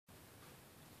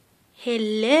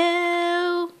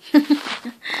Hello.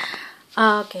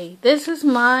 Okay, this is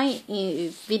my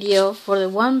video for the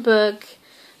One Book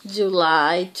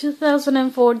July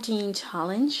 2014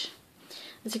 challenge.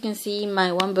 As you can see,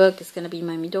 my one book is going to be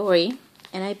my Midori,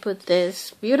 and I put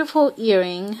this beautiful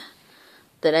earring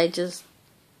that I just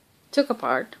took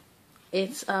apart.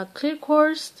 It's a clear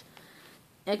quartz,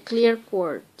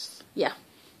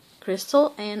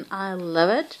 crystal, and I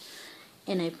love it.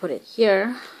 And I put it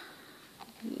here.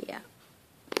 Yeah.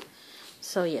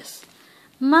 So yes,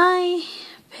 my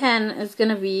pen is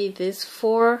gonna be this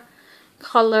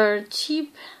 4-color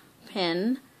cheap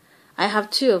pen. I have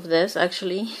 2 of this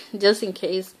actually, just in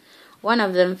case one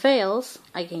of them fails,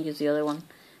 I can use the other one.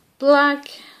 Black,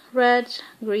 red,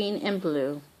 green, and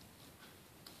blue.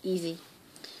 Easy.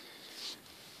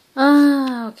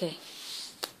 Okay.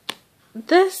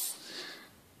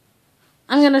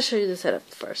 I'm gonna show you the setup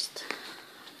first.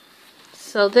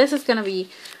 So this is gonna be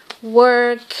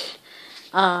work,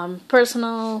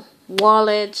 personal,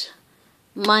 wallet,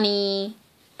 money,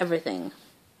 everything.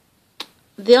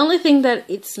 The only thing that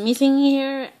it's missing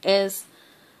here is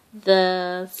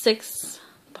the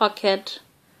 6-pocket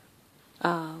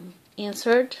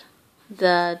insert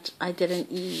that I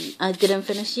didn't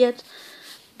finish yet,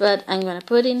 but I'm gonna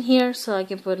put in here so I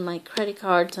can put my credit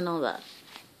cards and all that.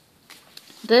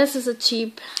 This is a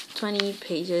cheap 20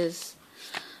 pages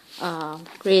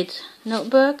grid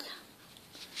notebook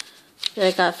that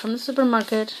I got from the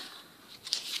supermarket.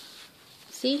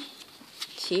 See?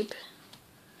 Cheap.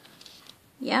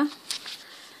 Yeah.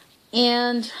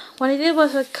 And what I did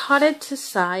was I cut it to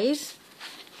size,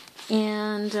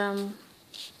 and I'm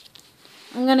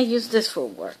gonna use this for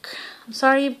work. I'm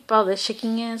sorry about the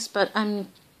shakiness, but I'm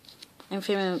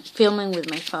filming with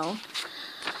my phone.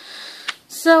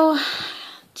 So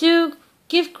to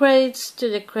give credits to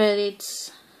the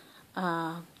credits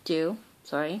due.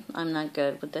 Sorry, I'm not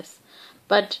good with this.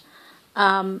 But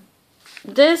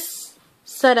this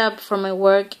setup for my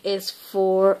work is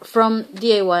from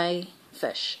DIY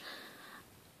Fish.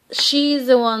 She's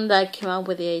the one that came up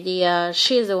with the idea.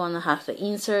 She's the one that has the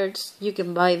inserts. You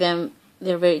can buy them.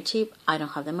 They're very cheap. I don't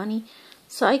have the money,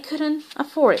 so I couldn't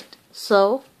afford it.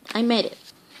 So I made it.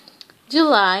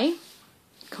 July,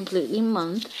 complete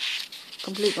month.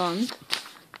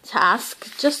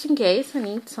 Task, just in case I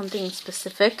need something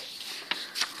specific.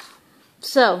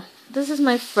 So this is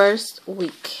my first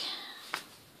week,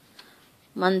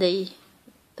 Monday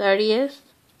 30th,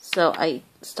 so I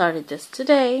started this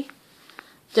today.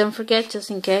 Don't forget, just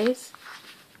in case,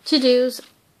 to-dos.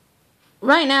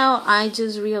 Right now I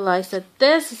just realized that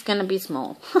this is gonna be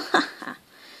small.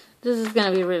 This is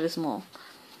gonna be really small,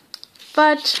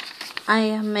 but I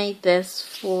have made this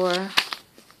for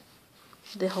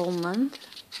the whole month,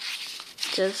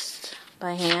 just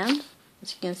by hand,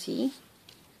 as you can see.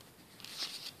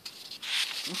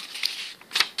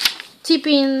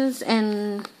 T-pins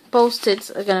and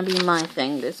post-its are gonna be my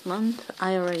thing this month.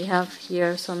 I already have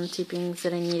here some T-pins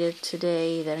that I needed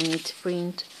today that I need to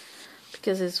print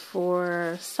because it's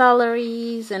for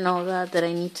salaries and all that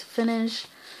I need to finish,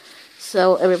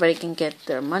 so everybody can get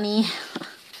their money.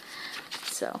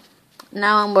 So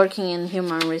now I'm working in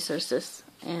human resources,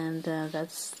 and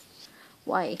that's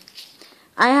why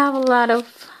I have a lot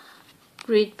of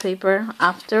grid paper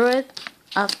after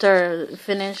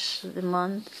finish the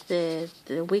month, the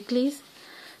weeklies,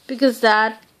 because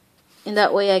in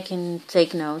that way I can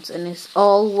take notes, and it's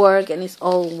all work and it's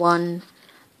all one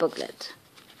booklet.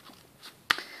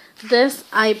 This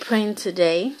I print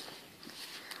today.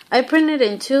 I printed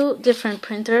in 2 different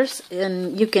printers,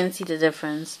 and you can see the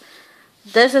difference.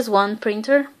 This is one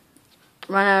printer,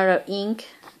 run out of ink,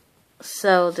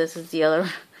 so this is the other.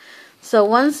 So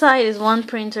one side is one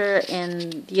printer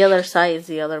and the other side is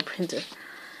the other printer.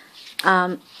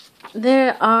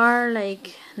 There are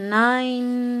like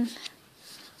 9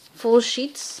 full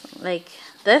sheets like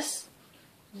this,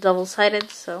 double-sided,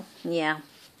 so yeah.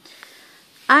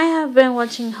 I have been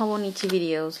watching Hawanichi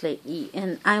videos lately,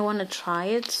 and I want to try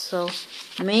it, so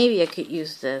maybe I could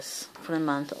use this for the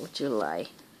month of July.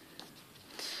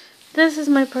 This is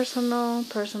my personal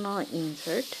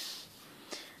insert.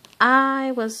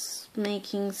 I was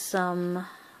making some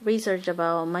research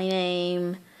about my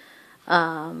name,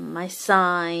 my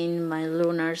sign, my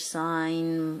lunar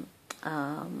sign,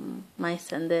 my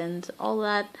ascendant, all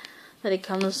that it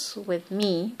comes with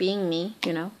me, being me,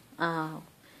 you know,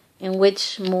 in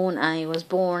which moon I was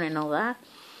born and all that.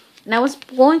 And I was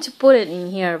going to put it in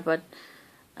here, but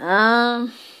I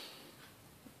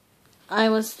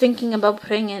was thinking about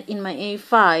putting it in my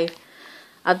A5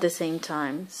 at the same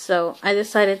time. So I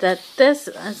decided that this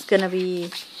is gonna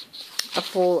be a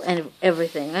full and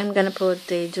everything. I'm gonna put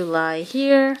the July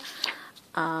here,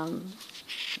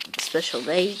 special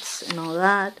dates and all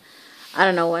that. I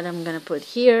don't know what I'm gonna put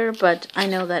here, but I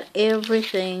know that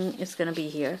everything is gonna be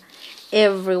here.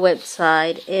 Every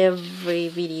website, every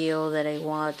video that I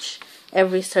watch,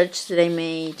 every search that I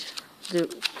made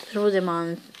through the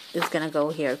month is gonna go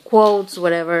here. Quotes,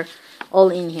 whatever, all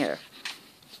in here.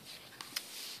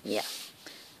 Yeah.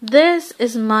 This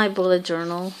is my bullet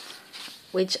journal,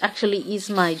 which actually is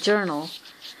my journal.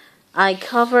 I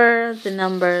cover the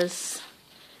numbers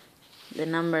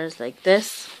like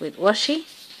this with washi,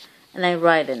 and I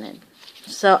write in it.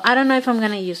 So I don't know if I'm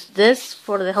gonna use this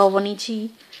for the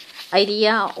Hobonichi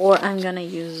idea or I'm gonna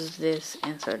use this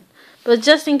insert. But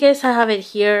just in case, I have it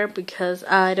here because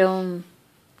I don't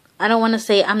want to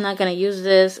say I'm not gonna use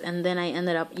this and then I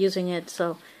ended up using it.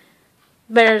 So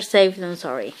better safe than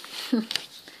sorry.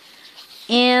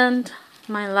 And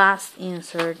my last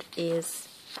insert is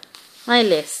my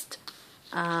list.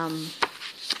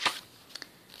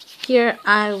 Here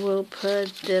I will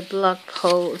put the blog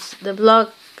posts, the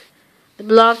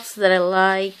blogs that I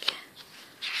like.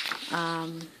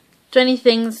 20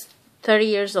 things 30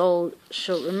 years old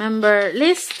should remember.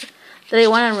 List that I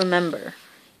want to remember.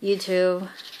 YouTube,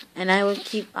 and I will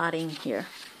keep adding here.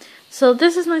 So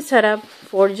this is my setup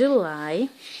for July.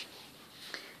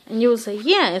 And you will say,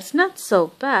 yeah, it's not so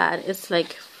bad. It's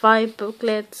like 5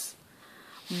 booklets.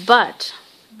 But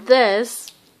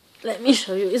this, let me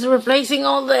show you, is replacing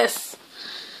all this.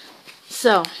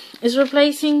 So, it's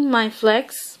replacing my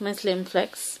Flex, my Slim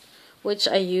Flex, which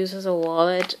I use as a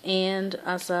wallet and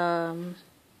as a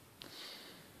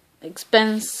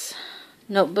expense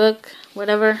notebook,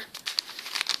 whatever.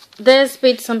 These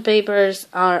bits and papers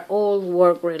are all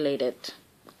work related.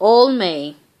 All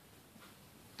May.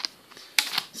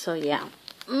 So yeah,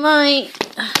 my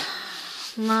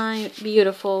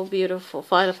beautiful, beautiful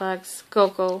Filofax,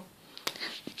 Coco,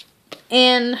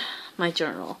 and my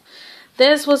journal.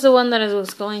 This was the one that I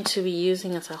was going to be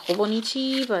using as a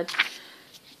Hobonichi, but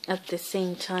at the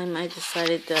same time I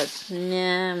decided that,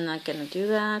 nah, I'm not gonna do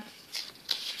that.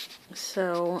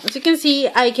 So, as you can see,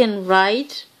 I can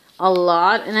write a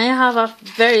lot, and I have a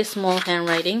very small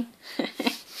handwriting.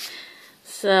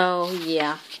 So,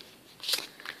 yeah.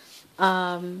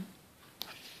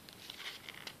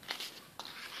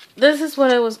 This is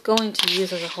what I was going to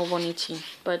use as a Hobonichi,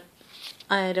 but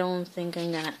I don't think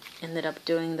I'm gonna end up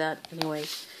doing that anyway.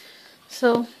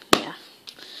 So, yeah.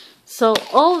 So,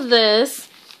 all this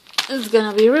is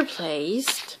gonna be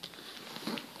replaced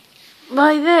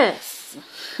by this.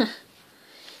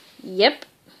 Yep.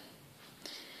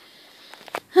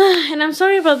 And I'm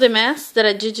sorry about the mess that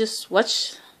I did just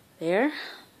watch there,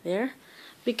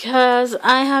 because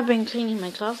I have been cleaning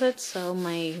my closet, so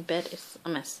my bed is a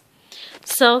mess.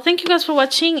 So thank you guys for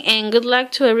watching, and good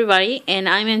luck to everybody. And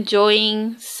I'm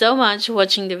enjoying so much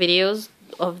watching the videos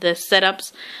of the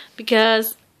setups,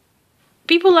 because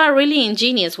people are really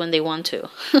ingenious when they want to.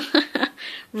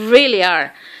 Really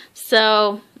are.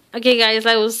 So okay guys,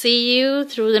 I will see you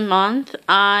through the month.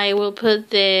 I will put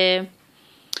the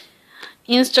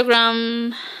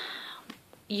Instagram,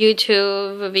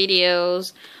 YouTube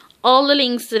videos, all the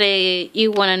links that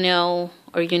you want to know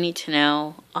or you need to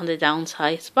know on the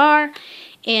downsize bar.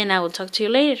 And I will talk to you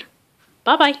later.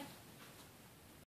 Bye bye.